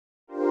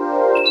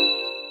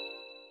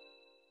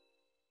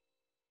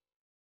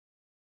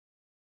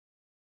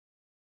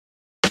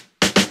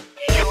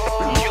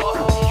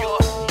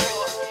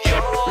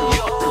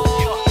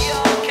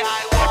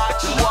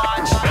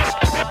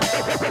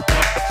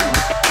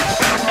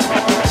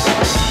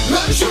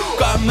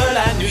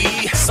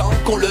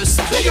qu'on le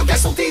sache. Les yokai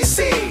sont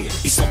ici,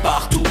 ils sont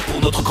partout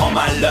pour notre grand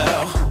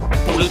malheur.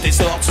 Pour le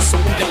désordre, ce sont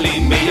bien les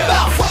meilleurs.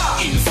 Parfois,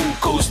 ils vous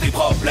causent des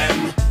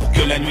problèmes. Pour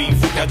que la nuit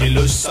vous perdiez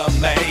le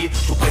sommeil,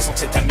 je vous présente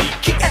cet ami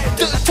qui est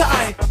de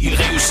taille. Il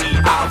réussit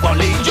à avoir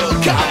les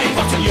yokai.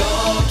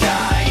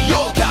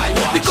 Yokai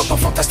Watch. Des copains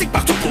fantastiques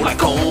partout pour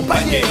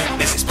l'accompagner.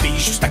 Les esprits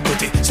juste à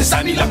côté, ses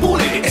amis là pour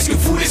l'aider. Est-ce que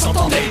vous les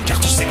entendez? Car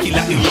tu sais qu'il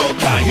a une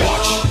Yokai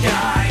Watch.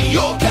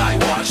 Yokai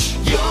Watch.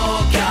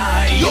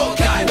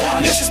 Yokai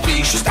Watch. Les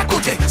esprits juste à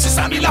côté, ses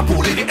amis là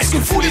pour l'aider. Est-ce que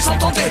vous les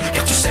entendez?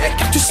 Car tu sais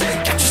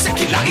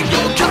qu'il a une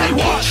Yokai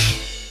Watch.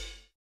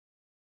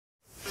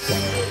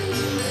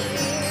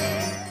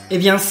 Eh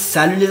bien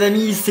salut les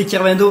amis, c'est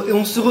Kirvendo et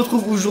on se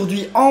retrouve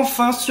aujourd'hui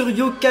enfin sur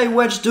Yokai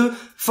Watch 2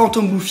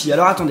 Fantômes bouffis.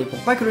 Alors attendez, pour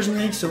pas que le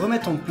générique se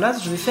remette en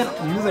place, je vais faire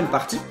une nouvelle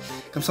partie,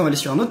 comme ça on va aller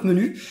sur un autre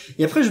menu,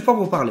 et après je vais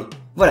pouvoir vous parler.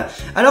 Voilà,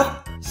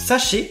 alors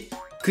sachez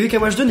que Yokai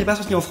Watch 2 n'est pas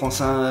sorti en France,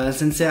 hein.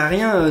 Ça ne sert à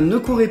rien, ne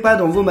courez pas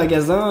dans vos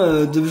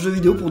magasins de jeux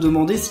vidéo pour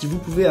demander si vous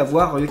pouvez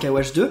avoir Yokai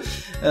Watch 2.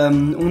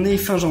 On est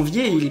fin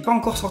janvier et il n'est pas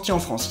encore sorti en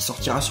France, il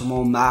sortira sûrement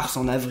en mars,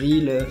 en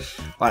avril,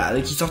 voilà,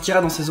 il sortira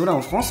dans ces eaux-là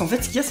en France. En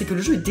fait ce qu'il y a c'est que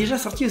le jeu est déjà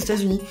sorti aux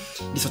États-Unis.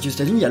 Il est sorti aux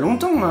États-Unis il y a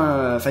longtemps,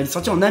 hein. Enfin il est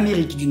sorti en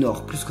Amérique du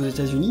Nord, plus qu'aux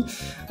États-Unis,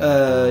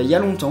 il y a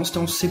longtemps, c'était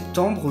en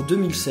septembre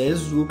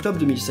 2016 ou octobre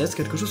 2016,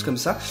 quelque chose comme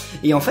ça.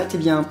 Et en fait, eh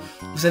bien,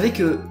 vous savez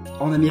que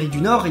en Amérique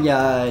du Nord, il y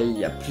a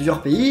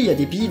plusieurs pays, il y a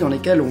des pays dans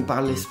lesquels on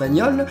parle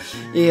l'espagnol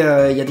et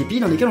il y a des pays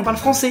dans lesquels on parle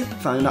français.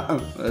 Enfin, il y en a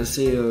un,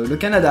 c'est le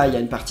Canada. Il y a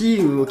une partie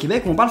au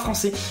Québec où on parle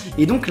français.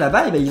 Et donc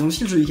là-bas, eh ben, ils ont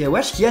aussi le jeu Yokai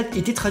Watch qui a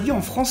été traduit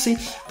en français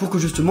pour que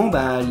justement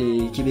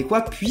les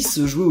Québécois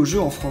puissent jouer au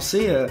jeu en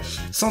français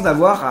sans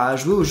avoir à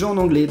jouer au jeu en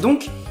anglais.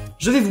 Donc,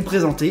 je vais vous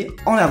présenter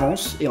en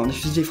avance et en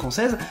exclusivité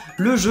française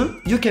le jeu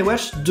Yokai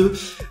Watch 2.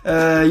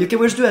 Yokai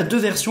Watch 2 a deux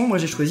versions. Moi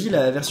j'ai choisi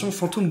la version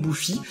Fantômes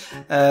bouffis.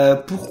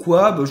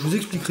 Pourquoi? Je vous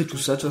expliquerai tout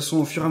ça de toute façon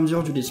au fur et à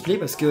mesure du display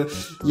parce que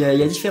il y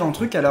a différents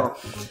trucs. Alors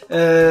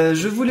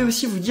je voulais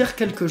aussi vous dire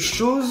quelque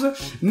chose,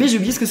 mais j'ai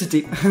oublié ce que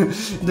c'était.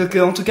 Donc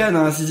en tout cas,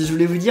 non, je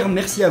voulais vous dire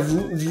merci à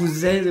vous.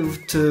 Vous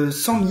êtes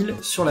 100 000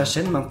 sur la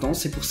chaîne maintenant.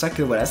 C'est pour ça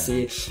que voilà,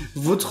 c'est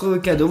votre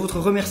cadeau, votre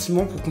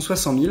remerciement pour qu'on soit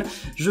 100 000.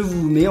 Je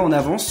vous mets en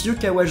avance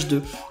Yokai Watch 2.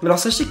 Alors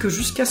sachez que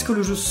jusqu'à ce que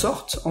le jeu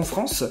sorte en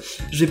France,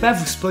 je vais pas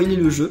vous spoiler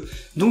le jeu,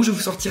 donc je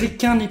vous sortirai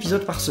qu'un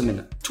épisode par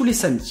semaine, tous les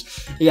samedis.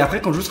 Et après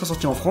quand le jeu sera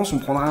sorti en France, on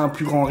prendra un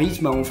plus grand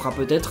rythme, on fera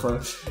peut-être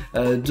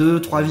 2,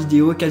 3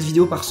 vidéos, 4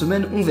 vidéos par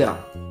semaine, on verra.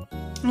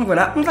 Donc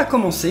voilà, on va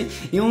commencer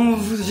et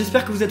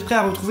j'espère que vous êtes prêts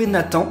à retrouver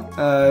Nathan,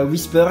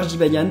 Whisper,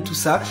 Jibayan, tout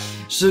ça.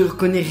 Je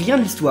connais rien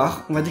de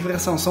l'histoire, on va découvrir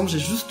ça ensemble, j'ai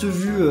juste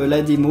vu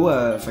la démo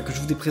que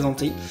je vous ai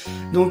présentée.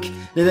 Donc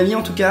les amis,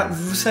 en tout cas,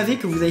 vous savez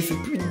que vous avez fait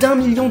plus d'1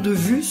 million de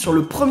vues sur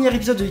le premier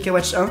épisode de Yokai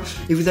Watch 1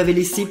 et vous avez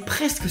laissé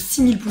presque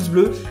 6000 pouces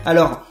bleus.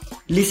 Alors,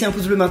 laissez un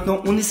pouce bleu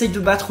maintenant, on essaye de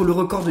battre le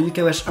record de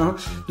Yokai Watch 1.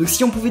 Donc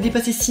si on pouvait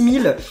dépasser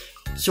 6000...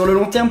 sur le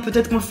long terme,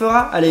 peut-être qu'on le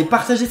fera. Allez,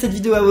 partagez cette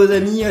vidéo à vos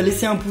amis,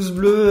 laissez un pouce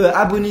bleu,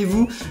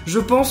 abonnez-vous. Je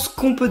pense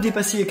qu'on peut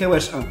dépasser Yokai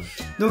Watch 1.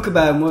 Donc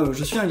moi,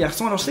 je suis un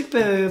garçon. Alors je sais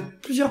que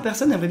plusieurs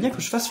personnes aimeraient bien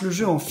que je fasse le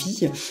jeu en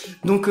fille.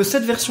 Donc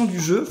cette version du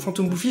jeu,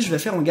 Fantômes bouffis, je vais la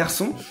faire en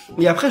garçon.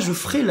 Et après, je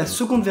ferai la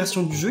seconde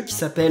version du jeu qui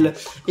s'appelle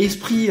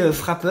Esprits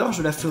frappeur.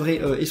 Je la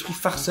ferai Esprits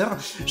farceurs.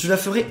 Je la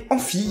ferai en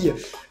fille.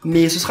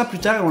 Mais ce sera plus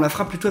tard et on la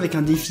fera plutôt avec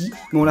un défi.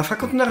 Mais on la fera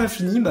quand on aura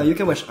fini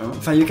Yokai Watch 1.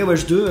 Enfin Yokai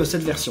Watch 2,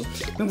 cette version.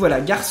 Donc voilà,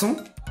 garçon.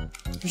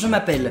 Je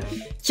m'appelle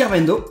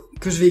Kirvendo,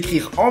 que je vais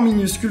écrire en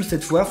minuscule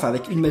cette fois, enfin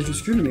avec une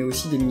majuscule, mais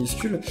aussi des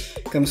minuscules.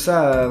 Comme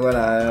ça,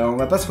 voilà, on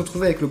va pas se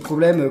retrouver avec le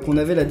problème qu'on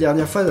avait la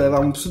dernière fois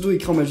d'avoir mon pseudo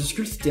écrit en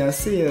majuscule, c'était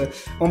assez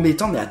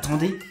embêtant. Mais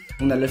attendez,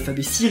 on a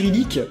l'alphabet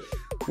cyrillique.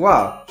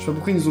 Waouh, je sais pas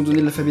pourquoi ils nous ont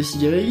donné l'alphabet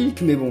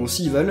cyrillique, mais bon,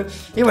 s'ils veulent.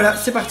 Et voilà,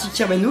 c'est parti,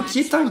 Kirvendo, qui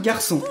est un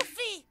garçon.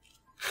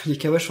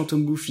 Yokai Watch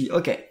Fantômes bouffis,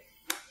 ok.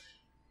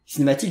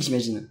 Cinématique,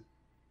 j'imagine.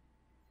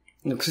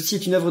 Donc ceci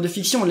est une œuvre de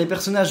fiction, les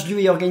personnages, lieux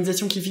et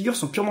organisations qui y figurent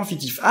sont purement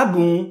fictifs. Ah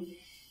bon?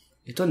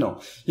 Étonnant.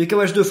 Yokai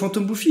Watch 2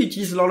 Fantômes bouffis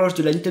utilise l'horloge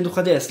de la Nintendo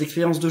 3DS.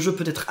 L'expérience de jeu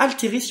peut être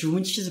altérée si vous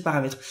modifiez ses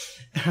paramètres.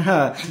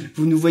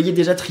 Vous nous voyez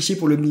déjà tricher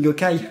pour le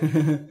Yokai.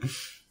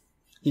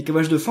 Yokai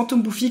Watch 2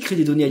 Fantômes bouffis crée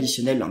des données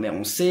additionnelles. Non mais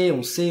on sait.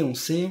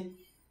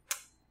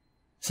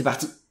 C'est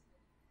parti.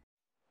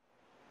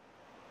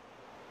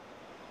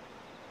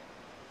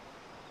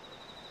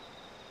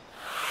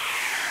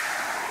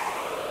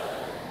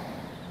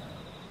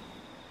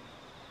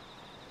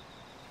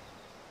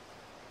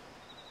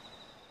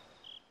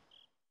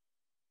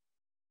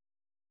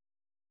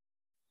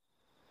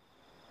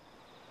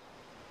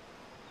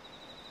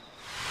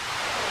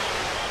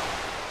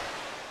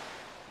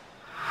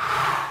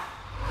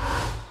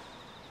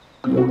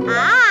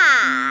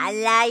 Ah,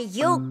 la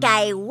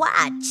Yokai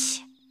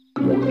Watch.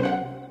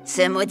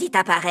 Ce maudit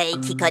appareil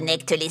qui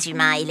connecte les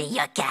humains et les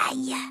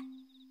yokai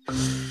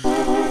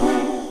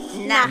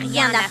n'a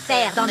rien à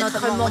faire dans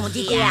notre monde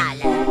idéal.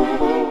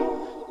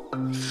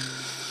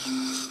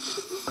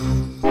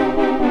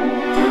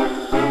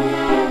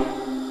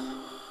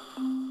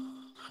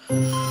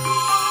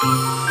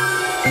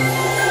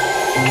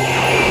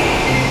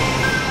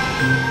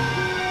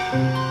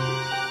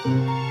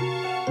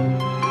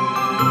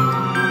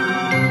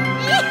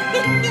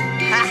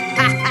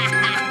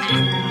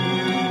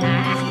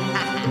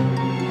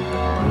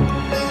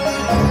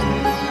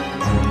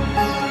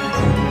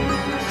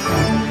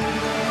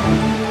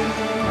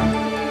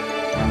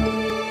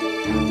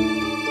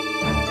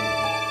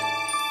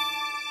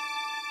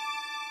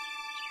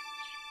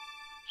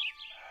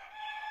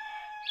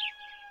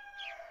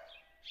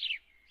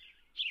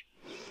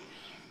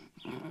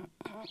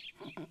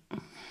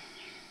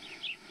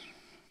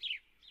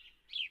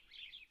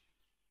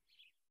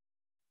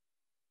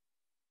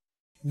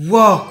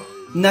 Wow,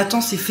 Nathan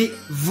s'est fait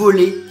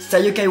voler. C'est à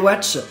Yokai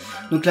Watch.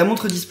 Donc la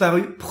montre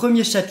disparue,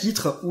 premier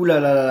chapitre. Ouh là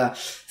là là là.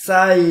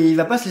 Ça, il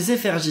va pas se laisser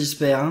faire,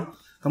 j'espère. Hein.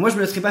 Enfin, moi, je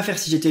me laisserais pas faire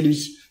si j'étais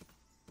lui.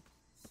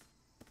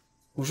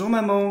 Bonjour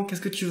maman,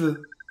 qu'est-ce que tu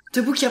veux?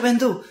 Debout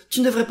Kirbendo,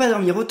 tu ne devrais pas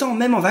dormir autant,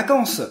 même en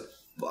vacances.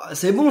 Bah,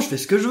 c'est bon, je fais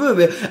ce que je veux.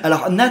 Mais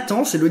alors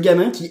Nathan, c'est le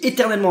gamin qui est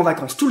éternellement en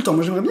vacances, tout le temps.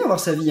 Moi, j'aimerais bien avoir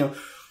sa vie. Hein.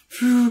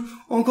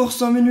 Encore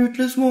 5 minutes,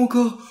 laisse-moi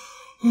encore.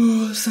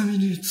 Oh, 5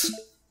 minutes.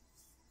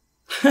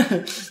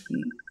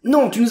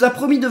 Non, tu nous as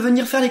promis de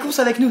venir faire les courses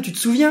avec nous, tu te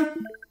souviens?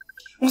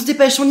 On se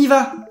dépêche, on y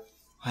va.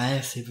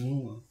 Ouais, c'est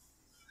bon.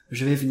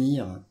 Je vais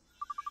venir.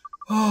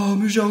 Oh,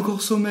 mais j'ai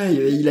encore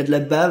sommeil. Il a de la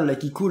bave là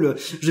qui coule.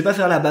 Je vais pas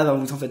faire la bave, hein,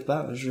 vous en faites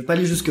pas. Je vais pas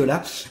aller jusque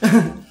là.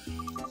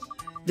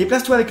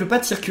 Déplace-toi avec le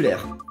pad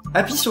circulaire.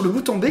 Appuie sur le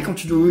bouton B quand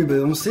tu dois... Oui,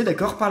 on sait,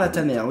 d'accord, parle à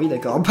ta mère. Oui,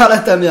 d'accord, parle à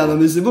ta mère. Non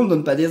mais c'est bon, me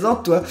donne pas des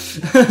ordres, toi.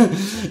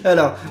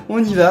 Alors,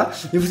 on y va.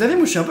 Et vous savez,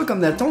 moi je suis un peu comme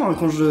Nathan, hein,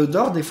 quand je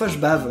dors, des fois je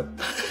bave.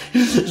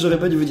 J'aurais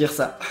pas dû vous dire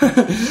ça.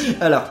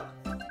 Alors,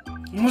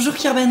 bonjour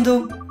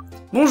Kirbendo.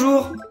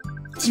 Bonjour.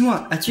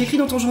 Dis-moi, as-tu écrit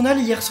dans ton journal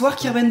hier soir,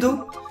 Kirbendo?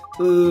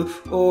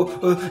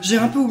 J'ai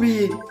un peu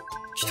oublié.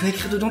 Tu dois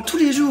écrire dedans tous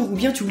les jours, ou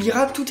bien tu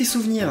oublieras tous tes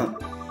souvenirs.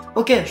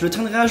 Ok, je le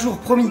traînerai à jour,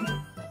 promis.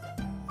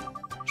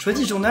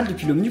 Choisis journal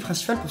depuis le menu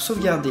principal pour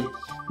sauvegarder.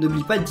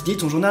 N'oublie pas d'éditer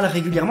ton journal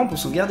régulièrement pour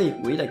sauvegarder.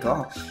 Oui,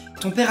 d'accord.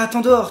 Ton père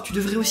attend dehors, tu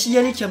devrais aussi y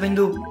aller,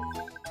 Kirbendo.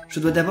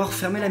 Je dois d'abord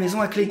fermer la maison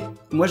à clé.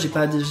 Moi, j'ai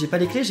pas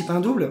les clés, j'ai pas un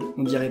double.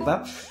 On dirait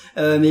pas.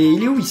 Mais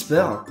il est où,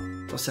 Whisper?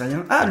 J'en sais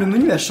rien. Ah, le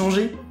menu a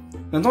changé.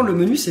 Maintenant, le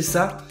menu, c'est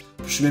ça.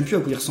 Je sais même plus à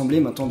quoi il ressemblait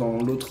maintenant dans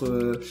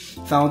l'autre...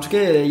 Enfin, en tout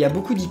cas, il y a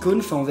beaucoup d'icônes.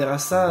 Enfin, on verra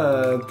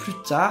ça plus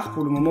tard.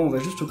 Pour le moment, on va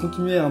juste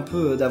continuer un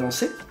peu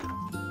d'avancer.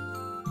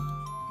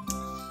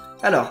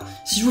 Alors,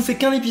 si je vous fais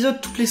qu'un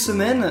épisode toutes les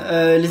semaines,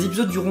 les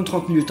épisodes dureront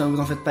 30 minutes, hein, vous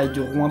en faites pas, ils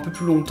dureront un peu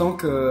plus longtemps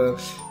que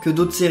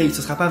d'autres séries.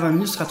 Ce sera pas 20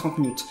 minutes, ce sera 30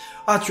 minutes.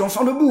 Ah, tu es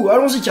enfin debout,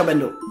 allons-y,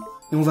 Kirbendo.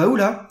 Et on va où,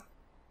 là?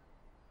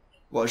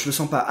 Bon, je le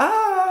sens pas. Ah,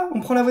 on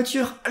prend la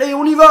voiture. Allez,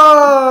 on y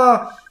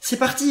va! C'est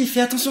parti,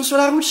 fais attention sur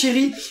la route,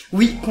 chérie.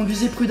 Oui,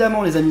 conduisez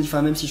prudemment, les amis.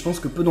 Enfin, même si je pense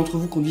que peu d'entre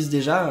vous conduisent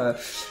déjà.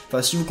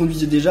 Enfin, si vous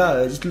conduisez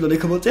déjà, dites-le dans les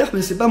commentaires,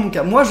 mais c'est pas mon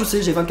cas. Moi, je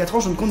sais, j'ai 24 ans,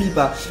 je ne conduis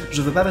pas.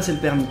 Je veux pas passer le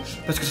permis.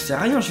 Parce que ça sert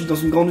à rien, je vis dans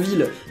une grande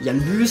ville. Il y a le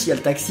bus, il y a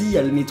le taxi, il y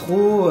a le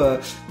métro.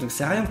 Donc ça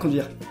sert à rien de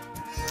conduire.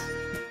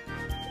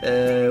 Où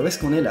est-ce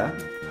qu'on est, là?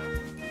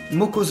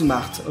 Moko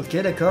Smart,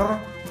 ok, d'accord.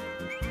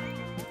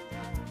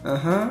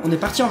 On est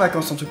parti en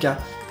vacances, en tout cas.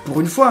 Pour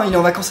une fois, hein, il est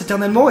en vacances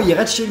éternellement et il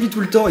reste chez lui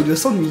tout le temps. Il doit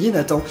s'ennuyer,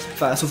 Nathan.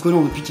 Enfin, sauf que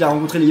non, depuis qu'il a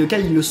rencontré les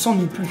yokai, il ne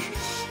s'ennuie plus.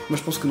 Moi,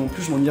 je pense que non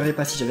plus, je m'ennuierais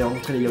pas si j'avais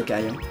rencontré les yokai.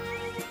 Hein.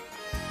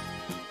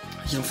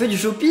 Ils ont fait du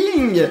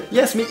shopping.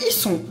 Yes, mais ils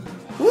sont...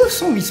 Où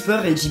sont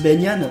Whisper et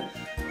Jibenyan?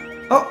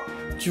 Oh,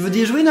 tu veux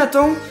déjouer,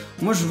 Nathan?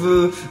 Moi, je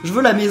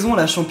veux la maison,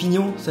 la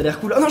champignon. Ça a l'air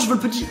cool. Ah non, je veux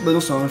le petit... Bah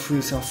non, c'est un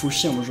faux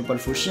chien. Moi, je veux pas le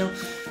faux chien.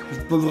 J'ai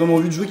pas vraiment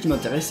vu de jouet qui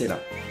m'intéressait, là.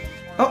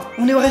 Oh,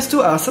 on est au resto.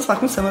 Alors ça, par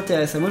contre, ça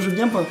m'intéresse. Moi, je veux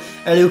bien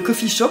aller au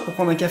coffee shop pour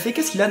prendre un café.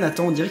 Qu'est-ce qu'il a,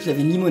 Nathan? On dirait qu'il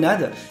avait une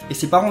limonade. Et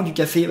ses parents ont du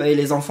café. Ouais,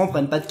 les enfants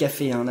prennent pas de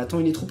café. Hein. Nathan,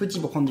 il est trop petit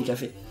pour prendre du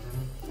café.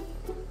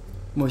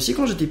 Moi aussi,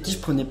 quand j'étais petit, je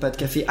prenais pas de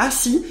café. Ah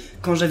si,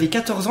 quand j'avais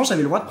 14 ans,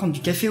 j'avais le droit de prendre du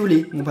café au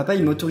lait. Mon papa,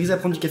 il m'autorisait à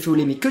prendre du café au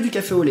lait, mais que du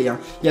café au lait. Hein.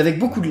 Et avec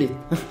beaucoup de lait.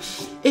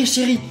 Eh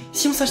chérie,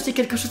 si on s'achetait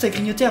quelque chose à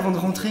grignoter avant de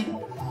rentrer?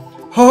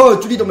 Oh,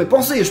 tu lis dans mes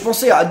pensées, je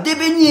pensais à des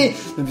beignets.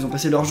 Ils ont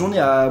passé leur journée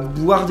à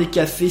boire des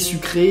cafés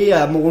sucrés,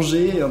 à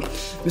manger.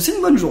 Mais c'est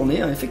une bonne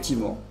journée, hein,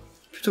 effectivement.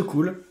 Plutôt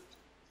cool.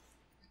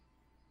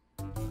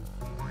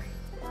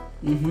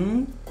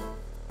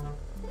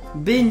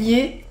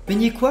 Beignets.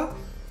 Beignets quoi?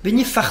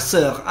 Beignets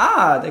farceurs.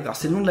 Ah, d'accord,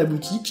 c'est le nom de la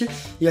boutique.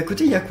 Et à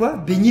côté, il y a quoi?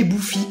 Beignets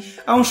bouffis.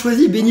 Ah, on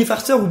choisit beignets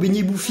farceurs ou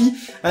beignets bouffis.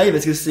 Ah oui,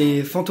 parce que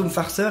c'est fantômes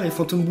farceurs et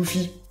fantômes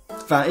bouffis.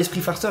 Enfin,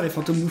 esprit farceur et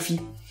fantôme bouffis.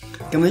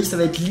 À mon avis, ça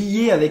va être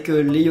lié avec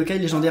les yokai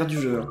légendaires du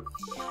jeu.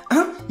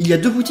 Hein? Il y a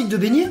deux boutiques de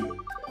beignets?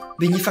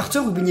 Beignets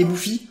farceurs ou beignets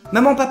bouffis?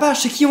 Maman, papa,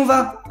 chez qui on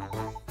va?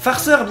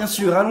 Farceur, bien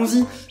sûr,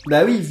 allons-y.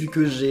 Bah oui, vu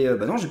que j'ai...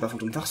 Bah non, j'ai pas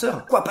fantôme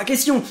farceur. Quoi, pas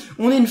question.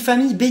 On est une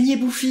famille beignets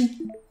bouffis.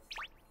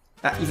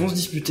 Ah, ils vont se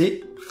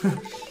disputer.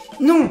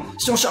 Non,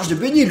 si on cherche des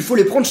beignets, il faut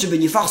les prendre chez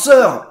beignets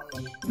farceurs.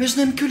 Mais je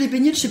n'aime que les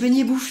beignets de chez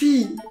beignets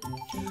bouffis.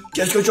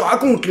 Qu'est-ce que tu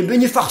racontes? Les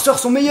beignets farceurs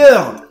sont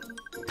meilleurs.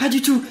 Pas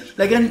du tout,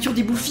 la garniture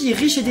des bouffis est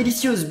riche et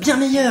délicieuse, bien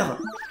meilleure.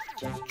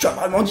 Tu as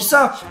vraiment dit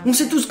ça? On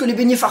sait tous que les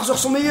beignets farceurs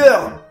sont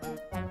meilleurs.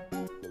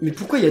 Mais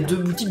pourquoi il y a deux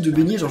boutiques de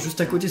beignets genre juste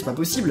à côté? C'est pas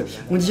possible.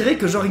 On dirait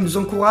que genre il nous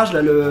encourage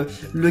là,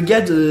 le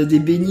gars des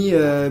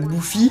beignets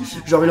bouffis.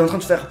 Genre il est en train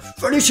de faire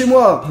 « Allez chez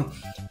moi !»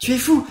 Tu es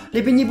fou,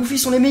 les beignets bouffis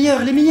sont les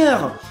meilleurs, les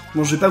meilleurs.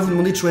 Bon, je vais pas vous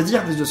demander de choisir,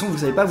 parce que de toute façon vous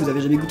savez pas, vous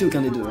avez jamais goûté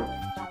aucun des deux. Hein.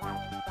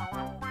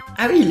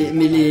 Ah oui,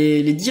 mais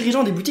les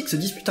dirigeants des boutiques se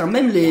disputent, hein,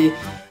 même les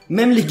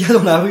gars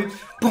dans la rue.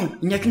 Bon,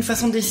 il n'y a qu'une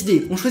façon de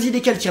décider. On choisit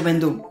lesquels,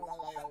 Kirbendo?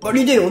 Bonne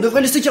idée, on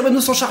devrait laisser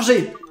Kirbendo s'en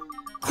charger.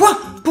 Quoi?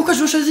 Pourquoi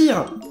je veux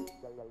choisir?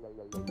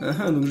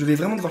 Donc je vais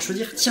vraiment devoir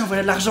choisir. Tiens,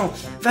 voilà de l'argent.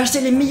 Va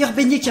acheter les meilleurs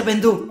beignets,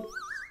 Kirbendo.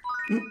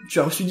 Tu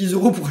as reçu 10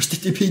 € pour acheter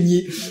tes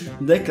beignets.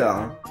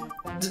 D'accord.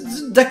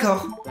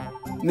 D'accord.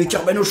 Mais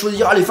Kerbeno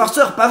choisira les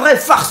farceurs, pas vrai,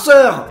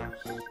 farceurs!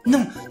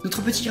 Non,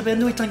 notre petit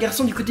Kerbeno est un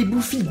garçon du côté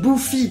bouffis,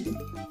 bouffis.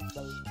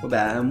 Bon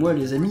bah moi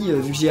les amis,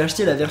 vu que j'ai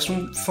acheté la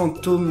version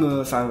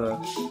fantôme,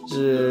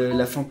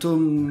 la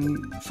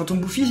fantôme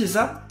bouffis, c'est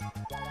ça?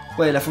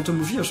 Ouais, la fantôme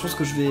bouffis, je pense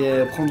que je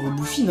vais prendre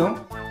bouffis, non?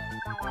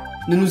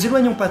 Ne nous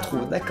éloignons pas trop,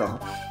 d'accord.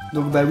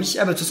 Donc bah oui,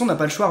 ah bah de toute façon on n'a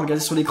pas le choix,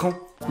 regardez sur l'écran.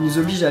 Il nous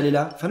oblige à aller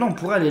là. Enfin non, on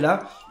pourrait aller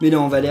là, mais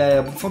non, on va aller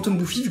à fantôme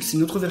bouffis vu que c'est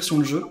une autre version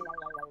de jeu.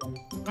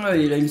 Ah,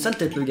 il a une sale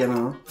tête le gamin,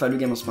 hein. Enfin le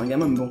gamin, c'est pas un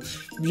gamin, mais bon.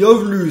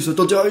 Bienvenue, ça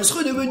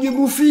t'intéresserait des beignets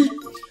bouffis?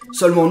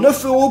 Seulement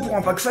 9 € pour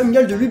un pack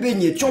familial de 8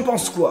 beignets, tu en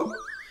penses quoi?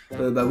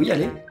 Bah oui,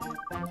 allez.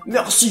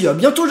 Merci, à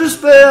bientôt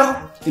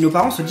j'espère. Et nos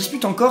parents se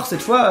disputent encore,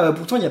 cette fois,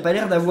 pourtant il n'y a pas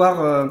l'air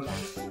d'avoir...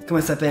 comment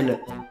elle s'appelle?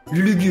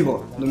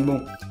 Lulugubre. Donc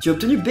bon, tu as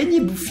obtenu beignet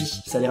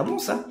bouffi, ça a l'air bon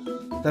ça.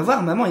 Va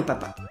voir maman et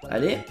papa.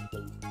 Allez.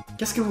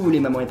 Qu'est-ce que vous voulez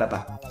maman et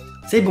papa?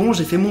 C'est bon,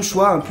 j'ai fait mon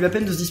choix, hein, plus la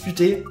peine de se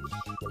disputer.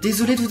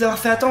 Désolé de vous avoir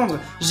fait attendre,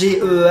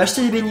 j'ai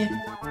acheté des beignets.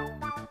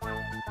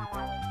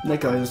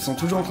 D'accord, ils sont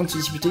toujours en train de se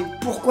disputer.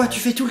 Pourquoi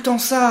tu fais tout le temps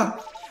ça?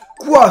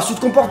 Quoi? Si tu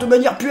te comportes de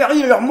manière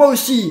puérile, alors moi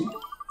aussi.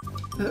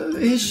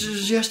 Et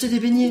j'ai acheté des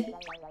beignets.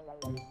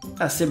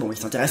 Ah c'est bon, il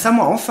s'intéresse à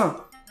moi, enfin.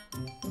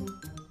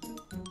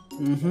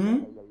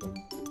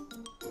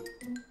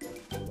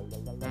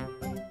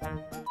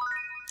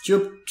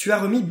 Tu as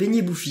remis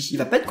beignet bouffi. Il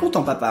va pas être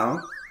content papa,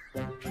 hein.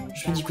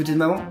 Je me dis côté de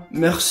maman.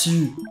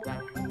 Merci.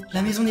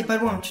 La maison n'est pas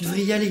loin, tu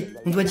devrais y aller.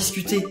 On doit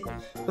discuter.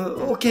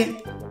 Ok.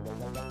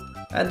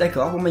 Ah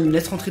d'accord, bon bah il me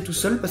laisse rentrer tout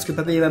seul parce que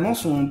papa et maman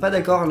sont pas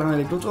d'accord l'un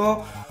avec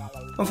l'autre.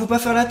 Oh, faut pas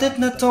faire la tête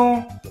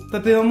Nathan.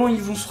 Papa et maman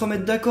ils vont se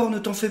remettre d'accord, ne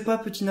t'en fais pas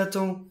petit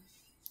Nathan.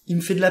 Il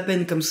me fait de la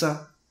peine comme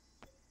ça.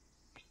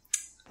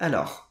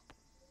 Alors,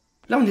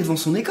 là on est devant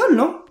son école,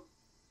 non?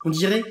 On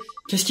dirait,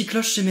 qu'est-ce qui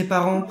cloche chez mes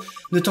parents?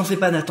 Ne t'en fais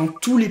pas Nathan,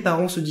 tous les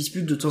parents se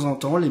disputent de temps en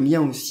temps, les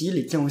miens aussi,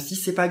 les tiens aussi,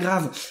 c'est pas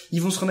grave.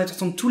 Ils vont se remettre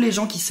ensemble, tous les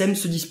gens qui s'aiment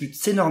se disputent,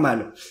 c'est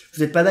normal.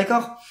 Vous êtes pas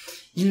d'accord?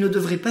 Ils ne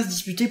devraient pas se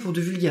disputer pour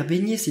de vulgaires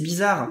beignets, c'est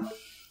bizarre.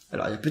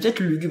 Alors il y a peut-être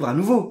le lugubre à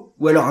nouveau,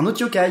 ou alors un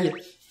autre yokai.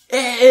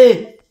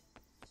 Hé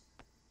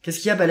Qu'est-ce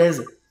qu'il y a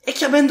Balèze?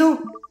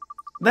 Kerbendo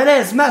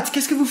Balèze, Matt,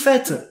 qu'est-ce que vous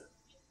faites?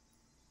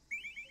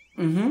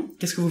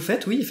 Qu'est-ce que vous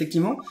faites? Oui,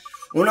 effectivement.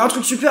 On a un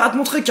truc super à te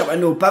montrer,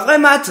 Kerbendo, pas vrai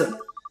Matt?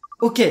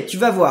 Ok, tu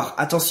vas voir.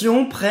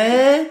 Attention,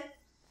 prêt?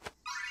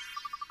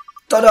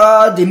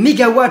 Tada! Des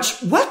méga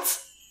watch. What?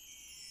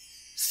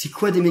 C'est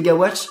quoi des méga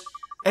watch?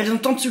 Elles ont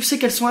tant de succès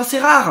qu'elles sont assez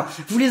rares.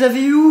 Vous les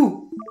avez eu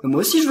où?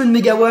 Moi aussi je veux une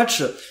méga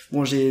watch.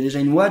 Bon, j'ai déjà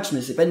une watch,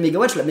 mais c'est pas une méga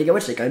watch. La méga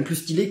watch c'est quand même plus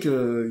stylé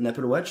qu'une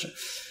Apple Watch.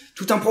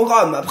 Tout un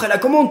programme. Après la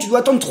commande, tu dois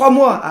attendre 3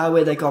 mois. Ah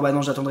ouais, d'accord. Bah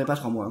non, j'attendrai pas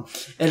 3 mois. Hein.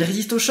 Elles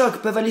résistent au choc,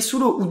 peuvent aller sous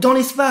l'eau ou dans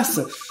l'espace.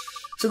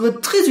 Ça doit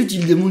être très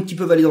utile des montres qui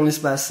peuvent aller dans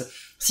l'espace.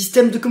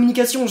 Système de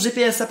communication,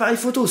 GPS, appareil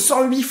photo,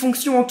 108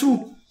 fonctions en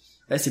tout.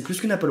 Ouais, c'est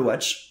plus qu'une Apple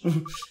Watch.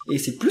 Et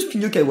c'est plus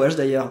qu'une Yokai Watch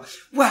d'ailleurs.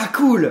 Waouh,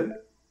 cool.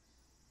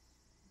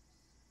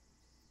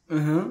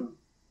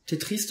 T'es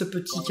triste,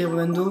 petit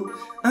Kerbendo?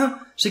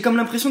 J'ai comme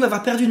l'impression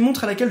d'avoir perdu une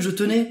montre à laquelle je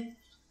tenais.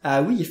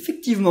 Ah oui,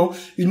 effectivement.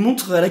 Une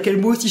montre à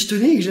laquelle moi aussi je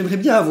tenais et que j'aimerais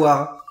bien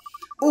avoir.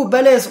 Oh,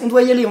 balèze, on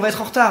doit y aller, on va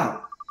être en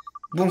retard.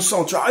 Bon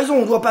sang, tu as raison,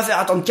 on doit pas faire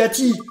attendre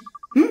Cathy.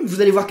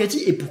 Vous allez voir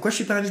Cathy? Et pourquoi je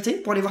suis pas invité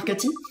pour aller voir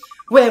Cathy?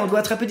 Ouais, on doit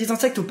attraper des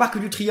insectes au parc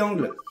du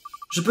Triangle.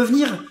 Je peux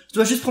venir? Je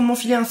dois juste prendre mon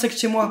filet à insectes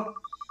chez moi.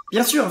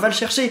 Bien sûr, va le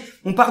chercher.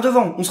 On part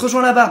devant, on se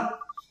rejoint là-bas.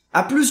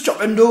 À plus,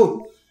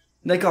 Kerbendo.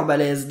 D'accord,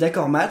 balèze.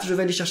 D'accord, Matt, je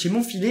vais aller chercher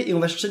mon filet et on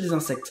va chercher des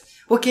insectes.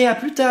 Ok, à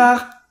plus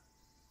tard.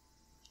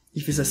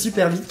 Il fait ça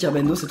super vite,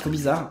 Kerbendo, c'est trop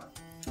bizarre.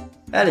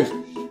 Allez,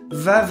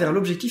 va vers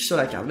l'objectif sur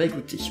la carte. Bah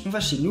écoutez, on va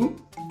chez nous.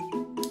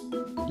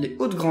 Les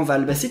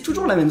Hauts-de-Grandval, bah c'est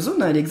toujours la même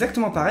zone, hein, elle est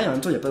exactement pareille. En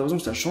même temps, il n'y a pas de raison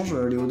que ça change,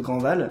 les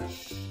Hauts-de-Grandval.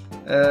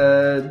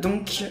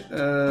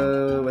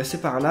 Ouais,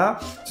 c'est par là.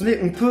 Attendez,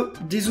 on peut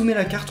dézoomer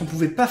la carte, on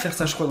pouvait pas faire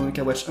ça, je crois, dans le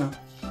Yokai Watch 1.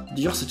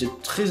 D'ailleurs, c'était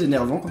très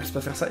énervant qu'on puisse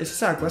pas faire ça. Et ça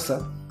sert à quoi,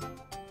 ça?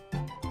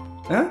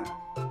 Hein?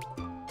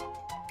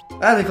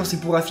 Ah, d'accord, c'est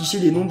pour afficher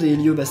les noms des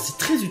lieux. Bah, c'est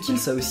très utile,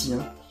 ça aussi,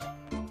 hein.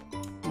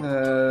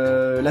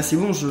 Là, c'est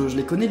bon, je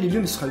les connais, les lieux,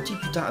 mais ce sera utile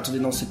plus tard. Attendez,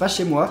 non, c'est pas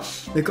chez moi.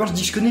 D'accord, je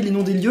dis je connais les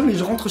noms des lieux, mais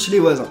je rentre chez les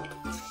voisins.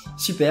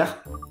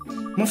 Super.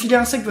 Mon filet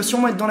à insectes doit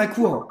sûrement être dans la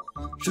cour.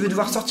 Je vais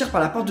devoir sortir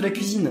par la porte de la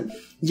cuisine.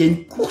 Il y a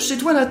une cour chez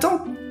toi,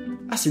 Nathan?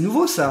 Ah, c'est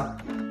nouveau, ça.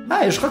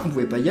 Ah, et je crois qu'on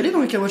pouvait pas y aller dans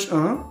le Yokai Watch 1,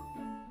 hein.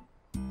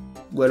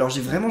 Ou alors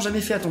j'ai vraiment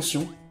jamais fait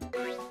attention.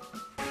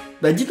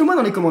 Bah, dites-le moi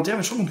dans les commentaires,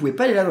 mais je crois qu'on pouvait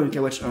pas aller là dans le Yokai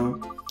Watch 1.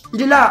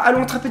 Il est là,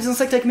 allons attraper des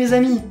insectes avec mes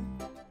amis.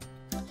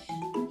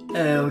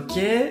 Ok,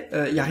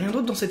 y a rien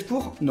d'autre dans cette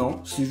cour?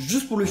 Non, c'est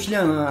juste pour le filet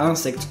à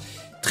insectes.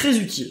 Très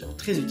utile,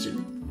 très utile.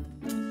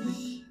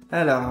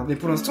 Alors, mais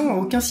pour l'instant,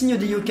 aucun signe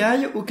des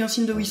yokai, aucun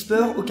signe de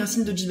Whisper, aucun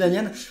signe de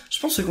Jibanian. Je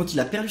pense que quand il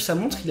a perdu sa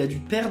montre, il a dû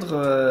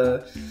perdre...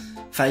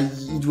 Enfin,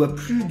 il doit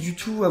plus du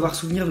tout avoir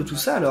souvenir de tout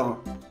ça,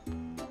 alors.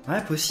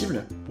 Ouais,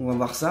 possible. On va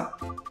voir ça.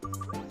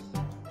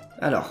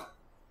 Alors.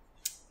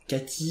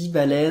 Cathy,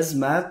 balèze,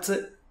 Matt...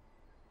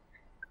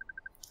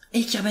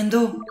 Hey,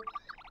 Kerbendo!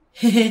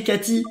 Hé,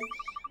 Cathy!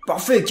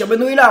 Parfait,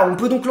 Kerbeno est là, on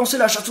peut donc lancer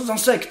la chasse aux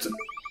insectes.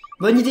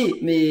 Bonne idée,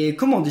 mais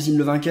comment on désigne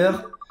le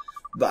vainqueur?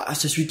 Bah,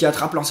 c'est celui qui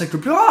attrape l'insecte le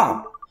plus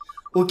rare.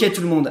 Ok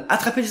tout le monde,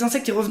 attrapez les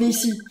insectes et revenez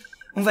ici.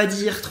 On va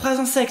dire 3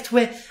 insectes,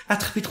 ouais.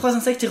 Attrapez 3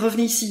 insectes et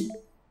revenez ici.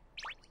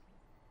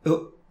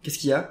 Oh, qu'est-ce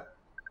qu'il y a?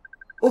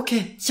 Ok,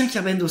 tiens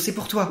Kerbendo, c'est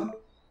pour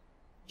toi.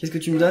 Qu'est-ce que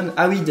tu me donnes?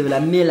 Ah oui, de la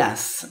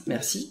mélasse.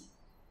 Merci.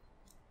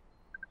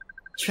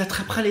 Tu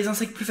attraperas les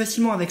insectes plus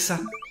facilement avec ça.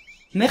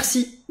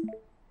 Merci.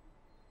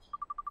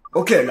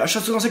 Ok, la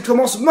chasse aux insectes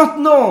commence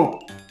maintenant.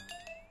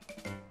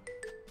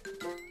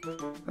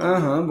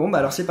 Bon bah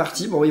alors c'est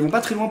parti. Bon, ils vont pas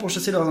très loin pour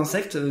chasser leurs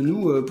insectes.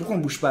 Nous, pourquoi on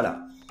bouge pas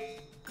là?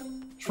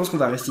 Je pense qu'on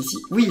va rester ici.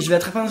 Oui, je vais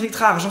attraper un insecte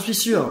rare, j'en suis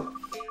sûr.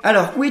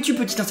 Alors, où es-tu,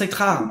 petit insecte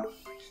rare?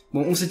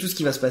 Bon, on sait tout ce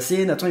qui va se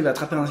passer. Nathan, il va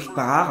attraper un insecte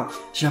pas rare.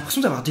 J'ai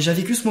l'impression d'avoir déjà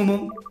vécu ce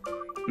moment.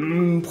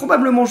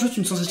 Probablement juste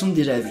une sensation de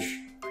déjà vu.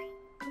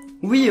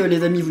 Oui,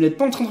 les amis, vous n'êtes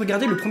pas en train de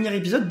regarder le premier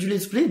épisode du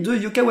let's play de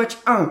Yokai Watch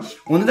 1.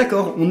 On est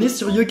d'accord, on est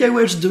sur Yokai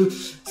Watch 2.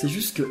 C'est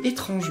juste que,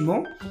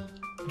 étrangement,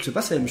 il se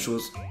passe la même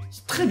chose.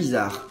 C'est très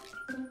bizarre.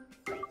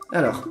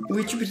 Alors, où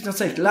es-tu, petit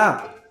insecte?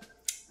 Là.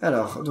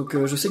 Alors, donc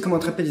je sais comment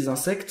attraper des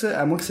insectes,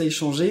 à moins que ça ait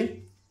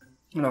changé.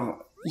 Alors,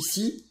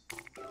 ici...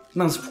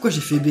 Mince, pourquoi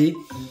j'ai fait B?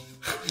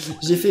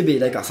 J'ai fait B,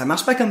 d'accord. Ça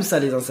marche pas comme ça,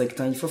 les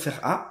insectes, hein. Il faut faire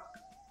A.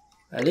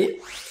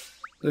 Allez.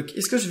 Donc,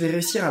 est-ce que je vais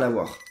réussir à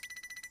l'avoir?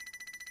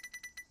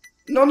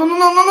 Non, non, non,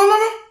 non, non, non, non,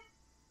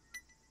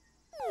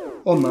 non.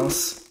 Oh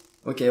mince.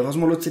 Ok,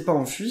 heureusement l'autre s'est pas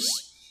enfui.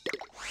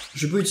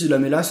 Je peux utiliser la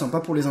mélasse, hein,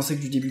 pas pour les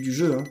insectes du début du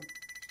jeu, hein.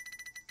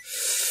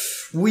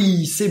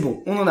 Oui, c'est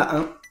bon, on en a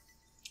un.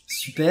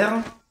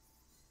 Super.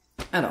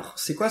 Alors,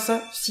 c'est quoi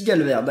ça?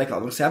 Cigale verte,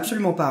 d'accord, donc c'est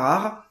absolument pas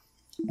rare.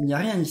 Il n'y a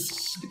rien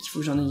ici, donc il faut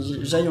que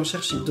j'aille en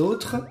chercher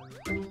d'autres.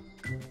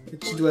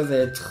 Qui doivent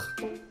être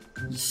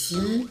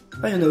ici.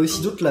 Ah, il y en a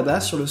aussi d'autres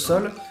là-bas, sur le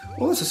sol.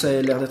 Oh, ça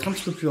a l'air d'être un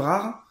petit peu plus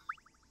rare.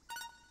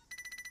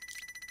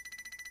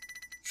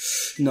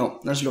 Non,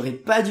 là je l'aurais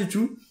pas du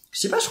tout. Je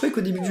sais pas, je croyais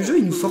qu'au début du jeu,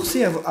 il nous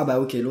forçait à avoir... Ah bah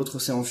ok, l'autre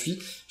s'est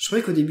enfui. Je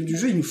croyais qu'au début du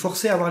jeu, il nous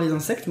forçait à avoir les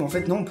insectes, mais en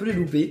fait non, on peut les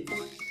louper.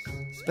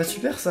 C'est pas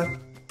super ça.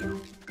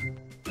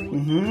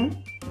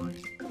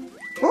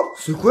 Oh,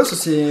 c'est quoi ça?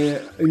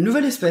 C'est une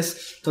nouvelle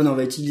espèce. Attendez, on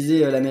va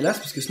utiliser la mélasse,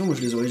 parce que sinon moi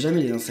je les aurais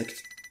jamais les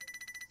insectes.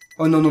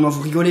 Oh non, non, non,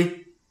 vous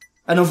rigolez.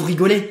 Ah non, vous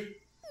rigolez.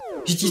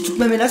 J'utilise toute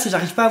ma mélasse et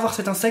j'arrive pas à avoir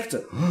cet insecte.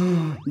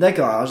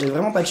 D'accord, alors j'ai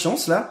vraiment pas de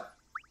chance là.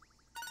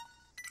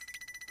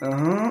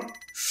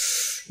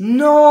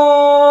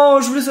 Non,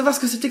 je voulais savoir ce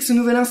que c'était que ce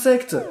nouvel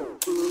insecte.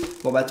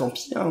 Bon bah tant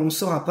pis, hein, on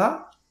saura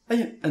pas. Ah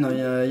non,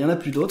 il y en a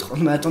plus d'autres.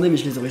 Mais attendez, mais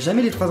je les aurais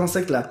jamais les 3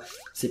 insectes là.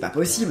 C'est pas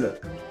possible.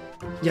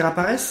 Ils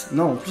réapparaissent?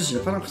 Non, en plus j'ai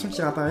pas l'impression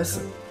qu'ils réapparaissent.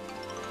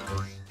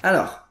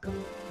 Alors,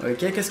 ok,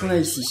 qu'est-ce qu'on a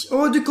ici?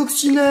 Oh, des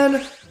coccinelles.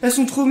 Elles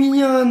sont trop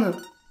mignonnes.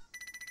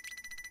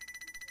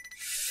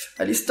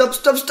 Allez, stop,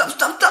 stop, stop,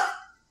 stop, stop.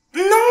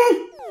 Non,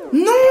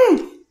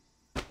 non.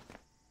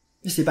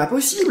 Mais c'est pas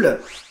possible.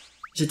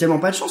 J'ai tellement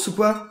pas de chance ou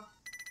quoi?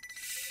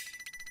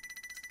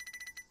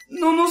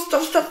 Non, non,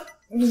 stop, stop.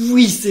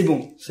 Oui, c'est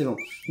bon, c'est bon.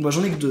 Bon,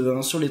 j'en ai que 2,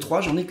 hein. Sur les 3,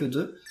 j'en ai que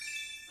 2.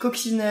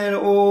 Coccinelle,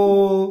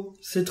 oh,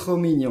 c'est trop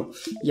mignon.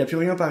 Il n'y a plus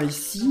rien par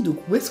ici, donc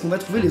où est-ce qu'on va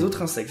trouver les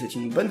autres insectes? C'est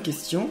une bonne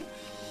question.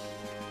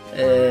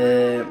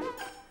 C'est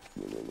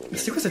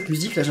quoi cette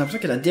musique là? J'ai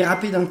l'impression qu'elle a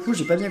dérapé d'un coup,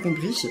 j'ai pas bien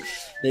compris.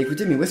 Bah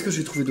écoutez, mais où est-ce que je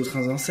vais trouver d'autres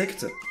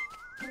insectes?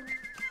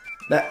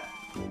 Bah,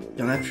 il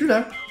y en a plus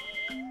là.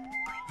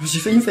 J'ai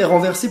failli me faire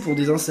renverser pour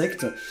des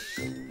insectes.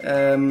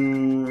 Bah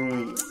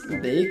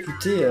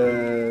écoutez,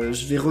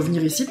 je vais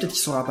revenir ici, peut-être qu'ils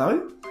sont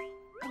apparus.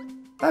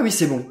 Ah oui,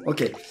 c'est bon,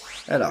 ok.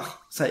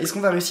 Alors, ça, est-ce qu'on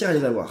va réussir à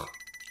les avoir?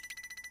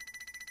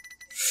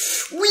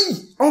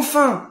 Oui,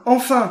 enfin,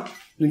 enfin.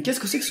 Donc qu'est-ce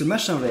que c'est que ce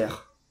machin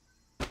vert?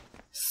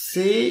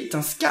 C'est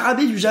un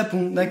scarabée du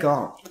Japon,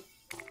 d'accord.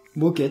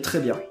 Bon, ok, très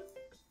bien.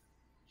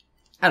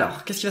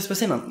 Alors, qu'est-ce qui va se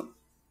passer maintenant?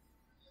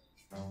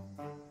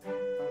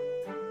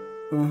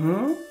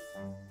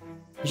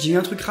 J'ai eu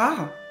un truc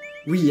rare?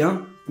 Oui,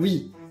 hein?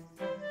 Oui.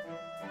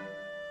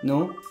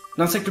 Non?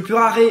 L'insecte le plus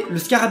rare est le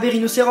scarabée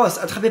rhinocéros,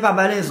 attrapé par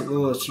Balèze.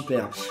 Oh,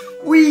 super.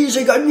 Oui,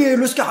 j'ai gagné!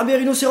 Le scarabée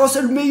rhinocéros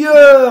est le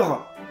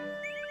meilleur!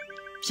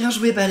 Bien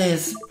joué,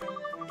 Balèze.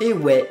 Et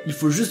ouais, il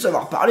faut juste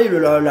savoir parler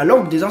la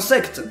langue des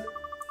insectes.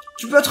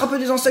 Tu peux attraper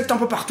des insectes un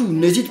peu partout,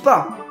 n'hésite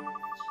pas.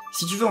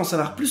 Si tu veux en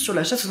savoir plus sur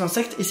la chasse aux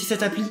insectes, essaie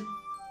cette appli.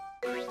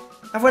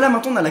 Ah voilà,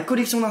 maintenant on a la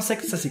collection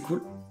d'insectes, ça c'est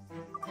cool.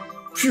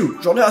 Pfiou,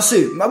 j'en ai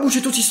assez, ma bouche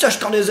est aussi sèche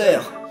qu'un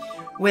désert.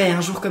 Ouais,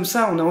 un jour comme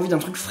ça, on a envie d'un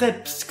truc frais,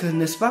 parce que,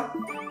 n'est-ce pas?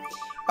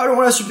 Allons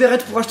à la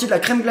supérette pour acheter de la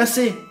crème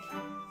glacée.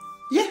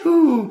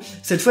 Yahoo!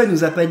 Cette fois, elle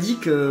nous a pas dit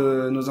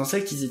que nos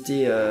insectes, ils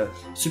étaient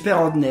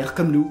super ordinaires,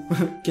 comme nous.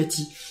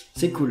 Cathy,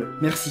 c'est cool,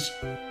 merci.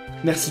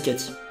 Merci,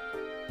 Cathy.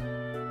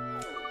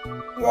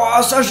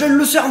 Ouah, ça gèle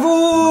le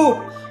cerveau!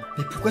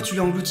 Mais pourquoi tu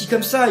l'as englouti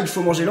comme ça? Il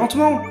faut manger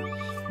lentement.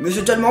 Mais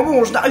c'est tellement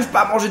bon, je n'arrive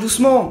pas à manger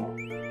doucement.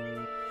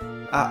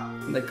 Ah,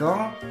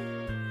 d'accord.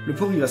 Le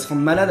pauvre, il va se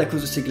rendre malade à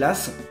cause de ces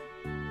glaces.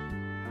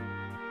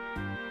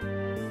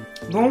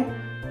 Bon.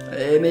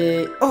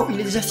 Mais... Oh, il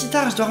est déjà si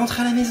tard, je dois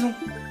rentrer à la maison.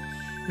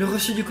 Le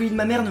reçu du colis de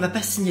ma mère ne va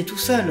pas signer tout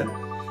seul.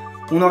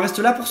 On en reste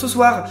là pour ce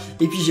soir.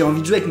 Et puis j'ai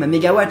envie de jouer avec ma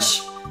méga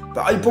watch.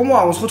 Pareil pour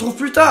moi, on se retrouve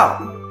plus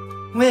tard.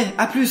 Ouais,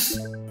 à plus.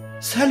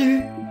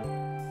 Salut.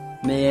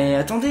 Mais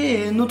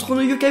attendez,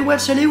 notre Yokai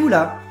Watch, elle est où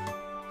là?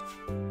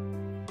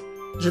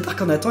 J'adore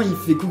quand Nathan il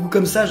fait coucou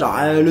comme ça, genre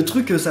le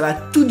truc ça va à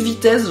toute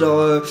vitesse,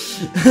 genre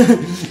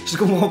je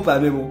comprends pas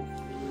mais bon.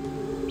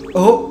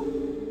 Oh,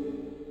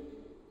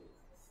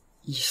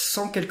 il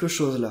sent quelque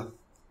chose là.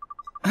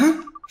 Hein?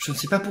 Je ne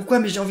sais pas pourquoi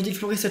mais j'ai envie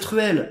d'explorer cette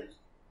ruelle.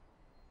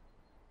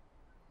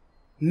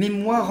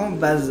 Mémoire en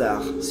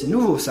bazar, c'est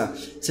nouveau ça.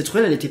 Cette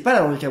ruelle elle était pas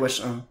là dans le Yokai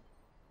Watch 1.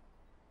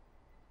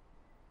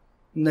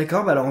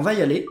 D'accord, bah alors on va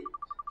y aller.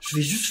 Je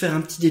vais juste faire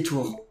un petit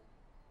détour. De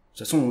toute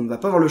façon on ne va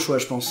pas avoir le choix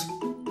je pense.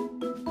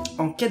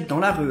 Enquête dans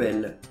la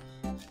ruelle.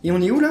 Et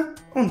on est où là?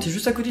 On était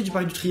juste à côté du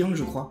parc du triangle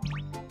je crois.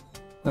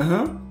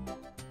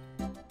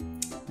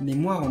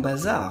 Mémoire en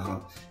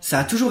bazar. Ça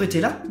a toujours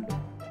été là?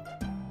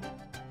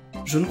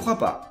 Je ne crois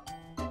pas.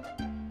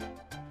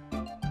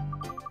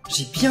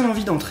 J'ai bien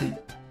envie d'entrer.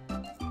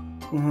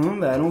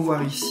 Bah allons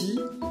voir ici.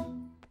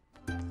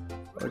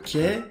 Ok.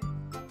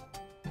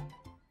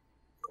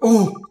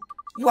 Oh!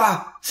 Waouh!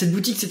 Cette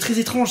boutique c'est très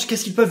étrange,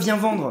 qu'est-ce qu'ils peuvent bien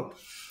vendre?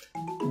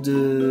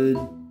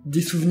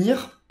 Des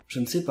souvenirs? Je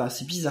ne sais pas,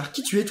 c'est bizarre.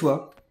 Qui tu es,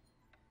 toi?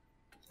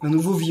 Un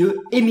nouveau vieux.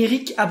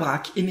 Émeric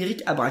Abrac.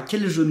 Émeric Abrac.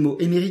 Quel jeu de mots?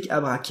 Émeric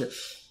Abrac.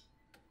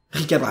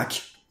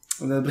 Bric-à-brac.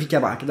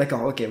 Bric-à-brac.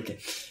 D'accord, ok.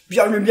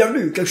 Bienvenue,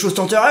 bienvenue. Quelque chose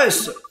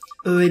t'intéresse?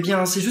 Eh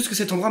bien, c'est juste que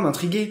cet endroit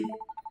m'intriguait.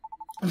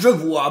 Je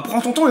vois.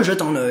 Prends ton temps et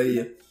jette un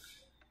œil.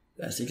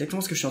 Bah, c'est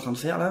exactement ce que je suis en train de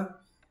faire, là.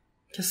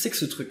 Qu'est-ce que c'est que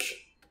ce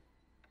truc?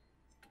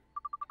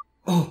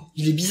 Oh,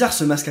 il est bizarre,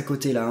 ce masque à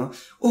côté, là, hein.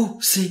 Oh,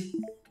 c'est...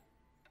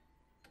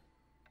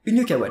 une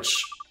Yokai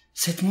Watch.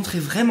 Cette montre est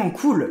vraiment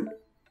cool.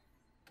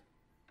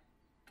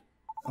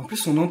 En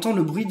plus, on entend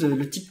le bruit de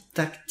le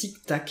tic-tac,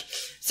 tic-tac.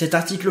 Cet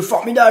article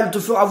formidable te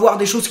fera voir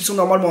des choses qui sont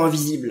normalement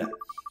invisibles.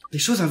 Des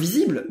choses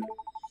invisibles?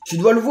 Tu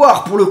dois le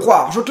voir pour le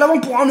croire. Je te la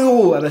vends pour 1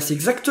 euro. Ah bah c'est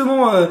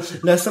exactement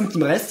la somme qui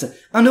me reste.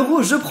 1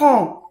 euro, je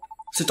prends.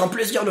 C'est un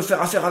plaisir de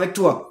faire affaire avec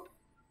toi.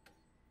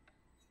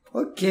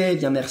 Ok,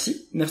 bien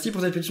merci. Merci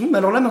pour cette petite montre. Mais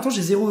alors là, maintenant,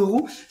 j'ai 0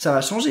 euros. Ça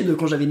va changer de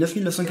quand j'avais 9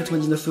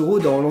 999 euros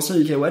dans l'ancien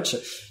Yokai Watch.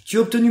 Tu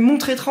as obtenu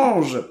montre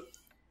étrange.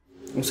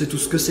 On sait tout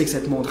ce que c'est que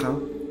cette montre, hein.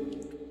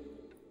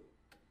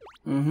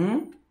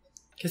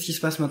 Qu'est-ce qui se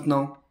passe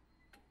maintenant?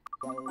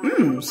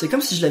 C'est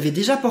comme si je l'avais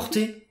déjà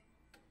portée.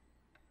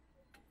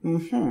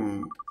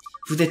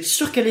 Vous êtes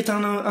sûr qu'elle est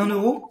 1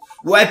 euro?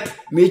 Ouais,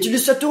 mais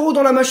utilise 7 euros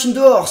dans la machine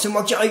dehors, c'est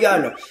moi qui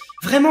régale.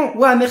 Vraiment?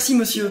 Ouais, merci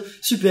monsieur.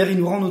 Super, il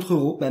nous rend notre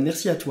euro. Bah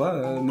merci à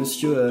toi,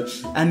 monsieur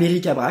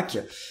Américain Braque.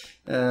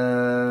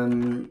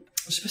 Je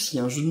sais pas s'il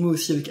y a un jeu de mots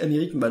aussi avec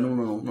Amérique. Bah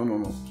non.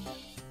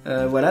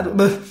 Voilà, donc,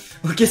 bah,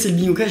 ok, c'est le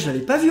Yokai, je l'avais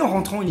pas vu en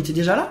rentrant, il était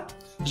déjà là?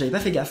 J'avais pas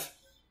fait gaffe.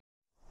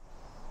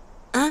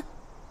 Hein?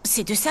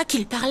 C'est de ça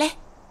qu'il parlait?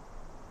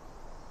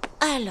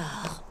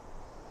 Alors...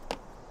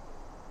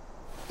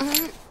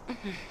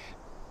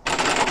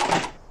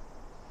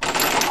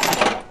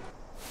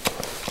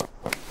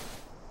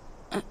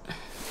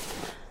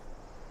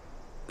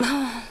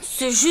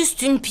 C'est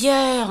juste une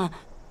pierre.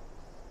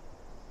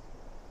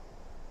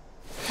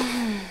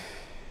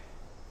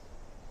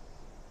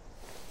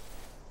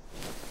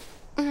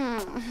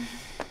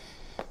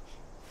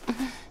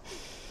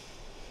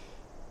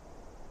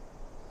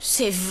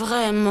 C'est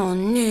vraiment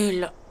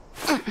nul.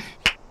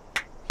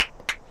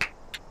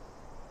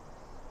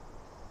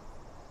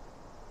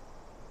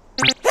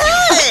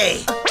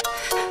 Hey!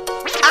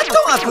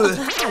 Attends un peu.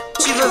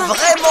 Tu veux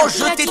vraiment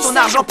jeter ton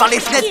argent par les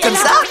fenêtres comme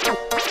ça?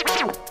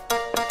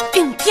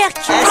 Une pierre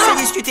qui... Assez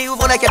discuté,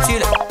 ouvre la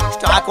capsule. Je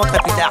te raconterai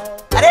plus tard.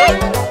 Allez!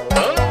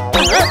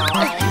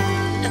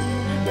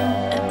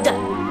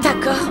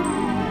 D'accord.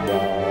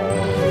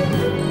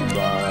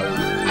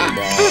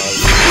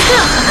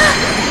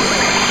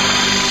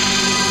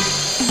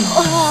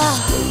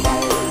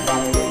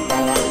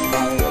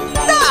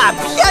 Ah,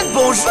 bien le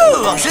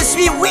bonjour. Je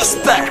suis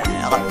Whisper.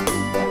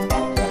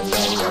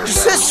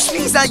 Je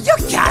suis un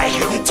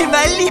yokai. Tu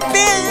m'as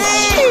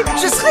libéré.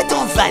 Je serai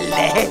ton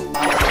valet.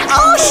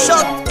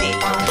 Enchanté.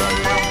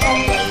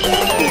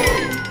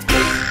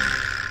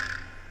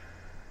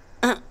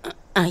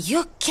 Un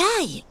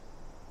yokai?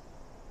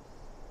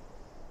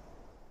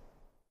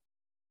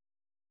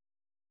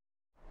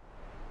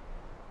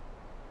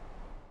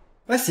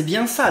 Ouais, c'est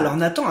bien ça. Alors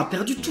Nathan a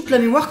perdu toute la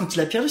mémoire quand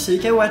il a perdu ses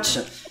Yokai Watch.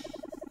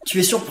 Tu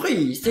es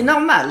surpris, c'est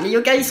normal, les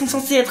yokai sont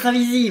censés être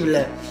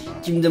invisibles.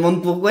 Tu me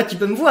demandes pourquoi, tu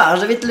peux me voir,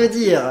 je vais te le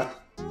dire.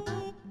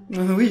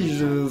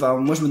 Oui,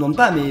 moi je me demande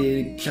pas,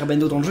 mais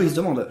Kirbendo dans le jeu il se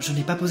demande. Je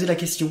n'ai pas posé la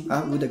question.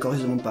 Ah oui d'accord, il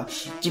se demande pas.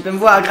 Tu peux me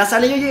voir grâce à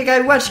la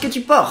Yokai Watch que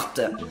tu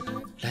portes.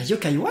 La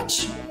Yokai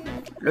Watch?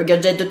 Le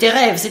gadget de tes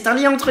rêves, c'est un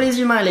lien entre les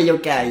humains et les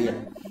yokai.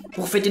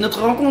 Pour fêter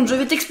notre rencontre, je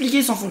vais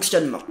t'expliquer son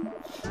fonctionnement.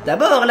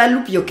 D'abord, la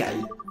loupe yokai.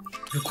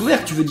 Le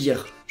couvercle, tu veux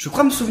dire? Je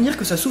crois me souvenir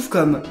que ça s'ouvre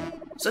comme...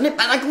 Ce n'est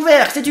pas un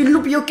couvercle, c'est une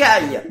loupe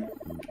yokai.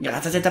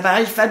 Grâce à cet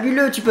appareil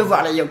fabuleux, tu peux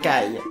voir les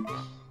yokai.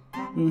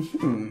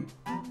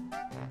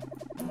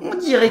 On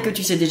dirait que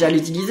tu sais déjà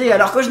l'utiliser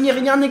alors que je n'ai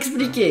rien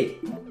expliqué.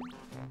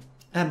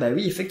 Ah bah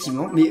oui,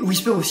 effectivement. Mais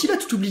Whisper aussi l'a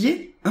tout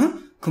oublié? Hein?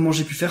 Comment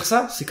j'ai pu faire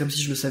ça? C'est comme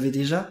si je le savais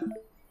déjà.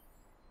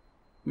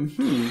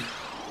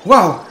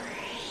 Waouh!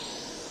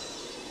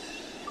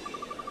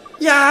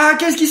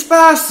 Qu'est-ce qui se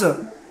passe?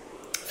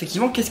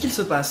 Effectivement, qu'est-ce qu'il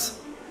se passe?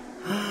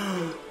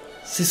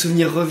 Ces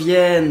souvenirs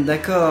reviennent,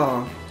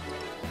 d'accord.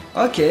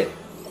 Ok. Et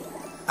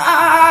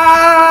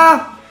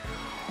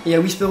à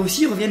Whisper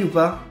aussi, ils reviennent ou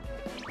pas?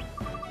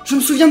 Je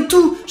me souviens de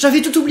tout!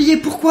 J'avais tout oublié,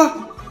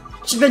 pourquoi?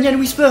 Jibanyan,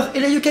 Whisper et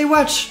la Yokai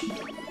Watch!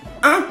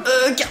 Hein?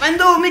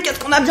 Carmendo, mais qu'est-ce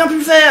qu'on a bien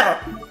pu faire?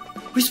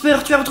 Whisper,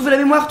 tu as retrouvé la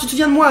mémoire, tu te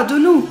souviens de moi, de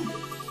nous?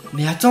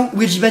 Mais attends,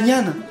 où est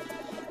Jibanyan?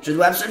 Je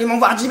dois absolument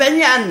voir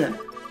Jibanyan!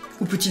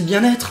 Où peut-il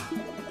bien être?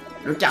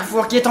 Le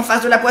carrefour qui est en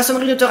face de la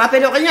poissonnerie ne te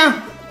rappelle rien?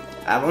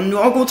 Avant de nous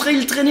rencontrer,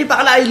 il traînait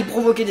par là et il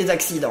provoquait des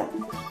accidents.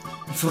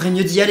 Il faudrait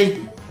mieux d'y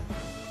aller.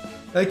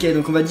 Ok,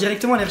 donc on va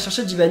directement aller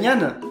rechercher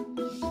Jibanyan.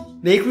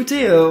 Mais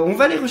écoutez, on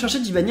va aller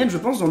rechercher Jibanyan, je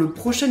pense, dans le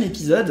prochain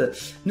épisode.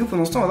 Nous,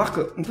 pendant ce temps, on va voir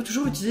qu'on peut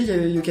toujours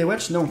utiliser Yokai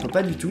Watch. Non, on peut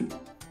pas du tout.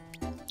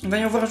 On va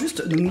y en voir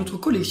juste notre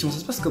collection. Ça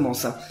se passe comment,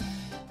 ça?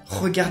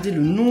 Regardez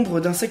le nombre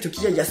d'insectes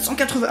qu'il y a. Il y a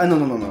 180... Ah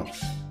non.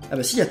 Ah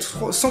bah si, il y a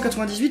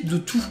 198 de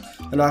tout.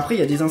 Alors après, il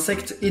y a des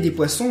insectes et des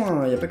poissons.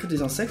 Hein. Il n'y a pas que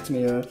des insectes,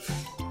 mais...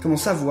 comment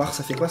ça, voir?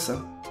 Ça fait quoi,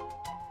 ça?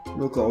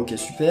 D'accord, ok,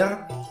 super.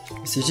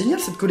 C'est génial,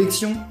 cette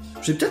collection.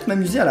 Je vais peut-être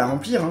m'amuser à la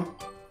remplir, hein.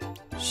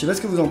 Je sais pas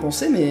ce que vous en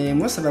pensez, mais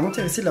moi ça va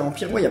m'intéresser de la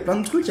remplir. Ouais, il y a plein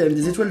de trucs, il y a même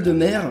des étoiles de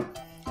mer.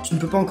 Tu ne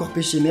peux pas encore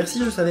pêcher,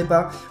 merci, je savais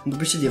pas. On peut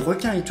pêcher des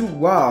requins et tout,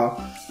 waouh.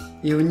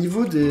 Et au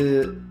niveau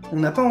de... On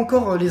n'a pas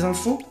encore les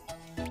infos.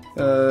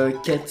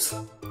 Quête.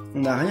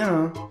 On n'a rien,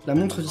 hein. La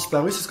montre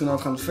disparue, c'est ce qu'on est en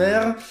train de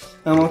faire.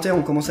 Inventaire,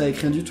 on commence avec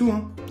rien du tout,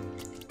 hein.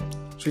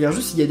 Je regarde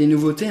juste s'il y a des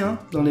nouveautés, hein,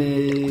 dans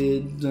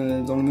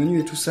le menu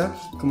et tout ça.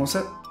 Comment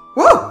ça...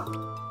 Oh!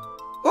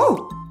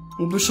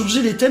 On peut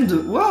changer les thèmes de...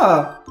 Waouh!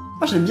 Ah,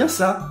 j'aime bien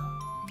ça.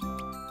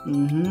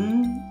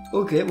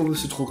 Ok, bon,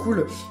 c'est trop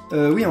cool.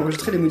 Oui,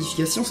 enregistrer les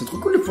modifications, c'est trop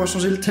cool de pouvoir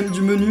changer le thème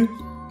du menu.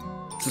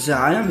 Ça sert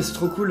à rien, mais c'est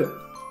trop cool.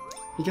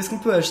 Et qu'est-ce qu'on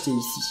peut acheter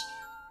ici?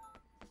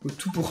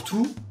 Tout pour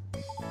tout.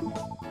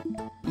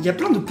 Il y a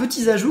plein de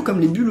petits ajouts, comme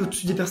les bulles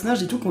au-dessus des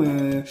personnages et tout,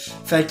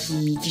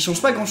 qui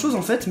changent pas grand-chose,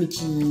 en fait, mais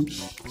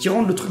qui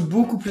rendent le truc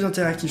beaucoup plus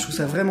interactif. Je trouve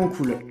ça vraiment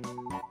cool.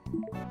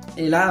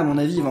 Et là, à mon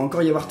avis, il va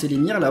encore y avoir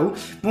Télémire, là-haut.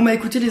 Bon, bah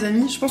écoutez, les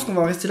amis, je pense qu'on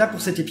va en rester là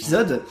pour cet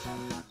épisode.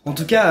 En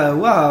tout cas,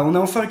 waouh, on a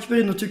enfin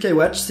récupéré notre Yokai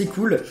Watch, c'est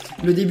cool.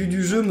 Le début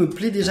du jeu me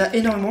plaît déjà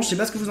énormément, je sais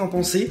pas ce que vous en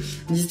pensez.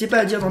 N'hésitez pas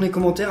à dire dans les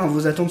commentaires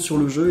vos attentes sur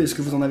le jeu et ce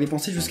que vous en avez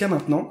pensé jusqu'à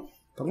maintenant.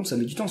 Par contre, ça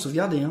met du temps à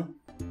sauvegarder, hein.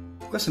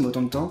 Pourquoi ça met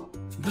autant de temps?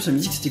 En plus, la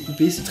musique s'était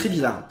coupée, c'est très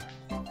bizarre.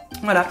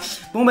 Voilà.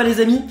 Bon bah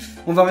les amis,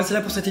 on va rester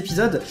là pour cet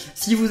épisode.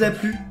 S'il vous a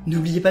plu,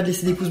 n'oubliez pas de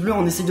laisser des pouces bleus.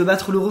 On essaye de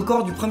battre le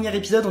record du premier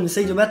épisode. On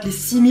essaye de battre les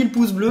 6000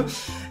 pouces bleus.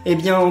 Et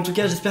bien en tout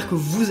cas, j'espère que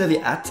vous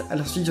avez hâte à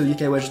la suite de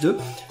Yokai Watch 2.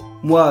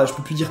 Moi, je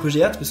peux plus dire que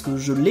j'ai hâte parce que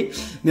je l'ai.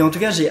 Mais en tout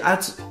cas, j'ai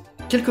hâte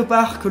quelque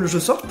part que le jeu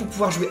sorte pour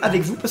pouvoir jouer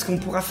avec vous, parce qu'on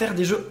pourra faire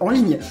des jeux en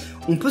ligne.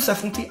 On peut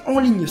s'affronter en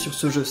ligne sur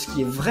ce jeu, ce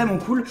qui est vraiment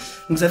cool.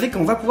 Donc ça fait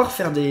qu'on va pouvoir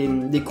faire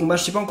des combats.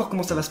 Je sais pas encore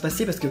comment ça va se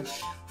passer parce que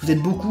vous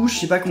êtes beaucoup. Je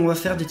sais pas comment on va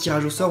faire des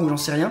tirages au sort ou j'en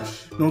sais rien.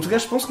 Mais en tout cas,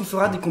 je pense qu'on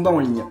fera des combats en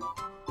ligne.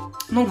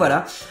 Donc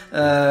voilà,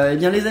 eh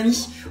bien les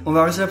amis, on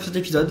va rester là pour cet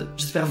épisode.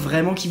 J'espère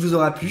vraiment qu'il vous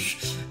aura plu.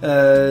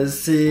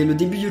 C'est le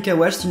début de Yokai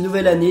Watch, c'est une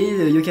nouvelle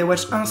année. Yokai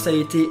Watch 1, ça a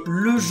été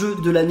le jeu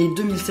de l'année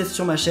 2016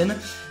 sur ma chaîne.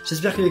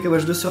 J'espère que Yokai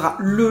Watch 2 sera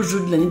le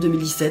jeu de l'année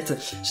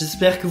 2017.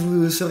 J'espère que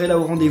vous serez là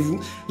au rendez-vous.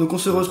 Donc on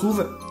se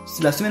retrouve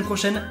la semaine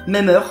prochaine,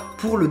 même heure,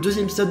 pour le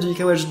deuxième épisode de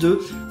Yokai Watch 2,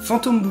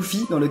 Fantômes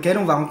bouffis, dans lequel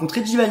on va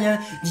rencontrer Jibanyan.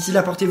 D'ici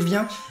là, portez-vous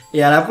bien,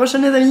 et à la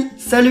prochaine les amis,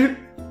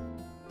 salut!